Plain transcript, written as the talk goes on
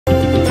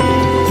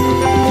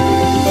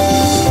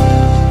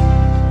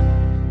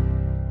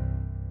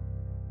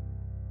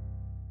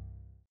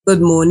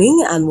Good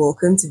morning and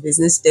welcome to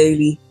Business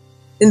Daily.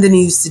 In the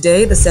news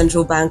today, the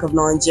Central Bank of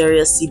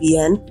Nigeria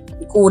 (CBN)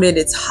 recorded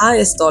its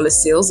highest dollar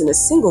sales in a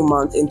single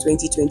month in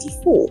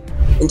 2024,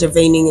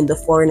 intervening in the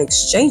foreign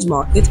exchange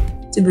market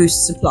to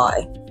boost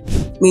supply.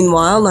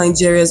 Meanwhile,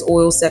 Nigeria's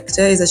oil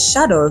sector is a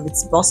shadow of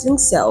its bustling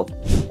self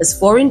as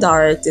foreign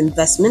direct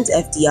investment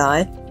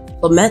 (FDI)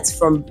 plummets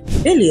from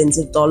billions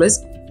of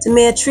dollars to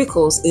mere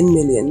trickles in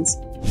millions.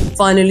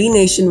 Finally,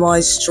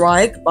 nationwide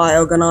strike by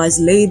organized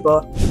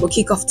labor will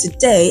kick off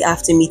today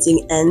after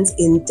meeting ends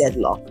in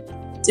deadlock.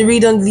 To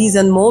read on these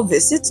and more,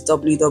 visit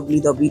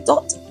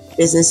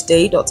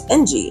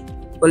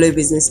www.businessday.ng. Follow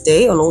Business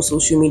Day on all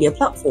social media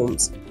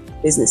platforms.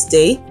 Business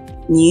Day,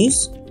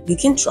 news you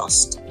can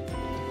trust.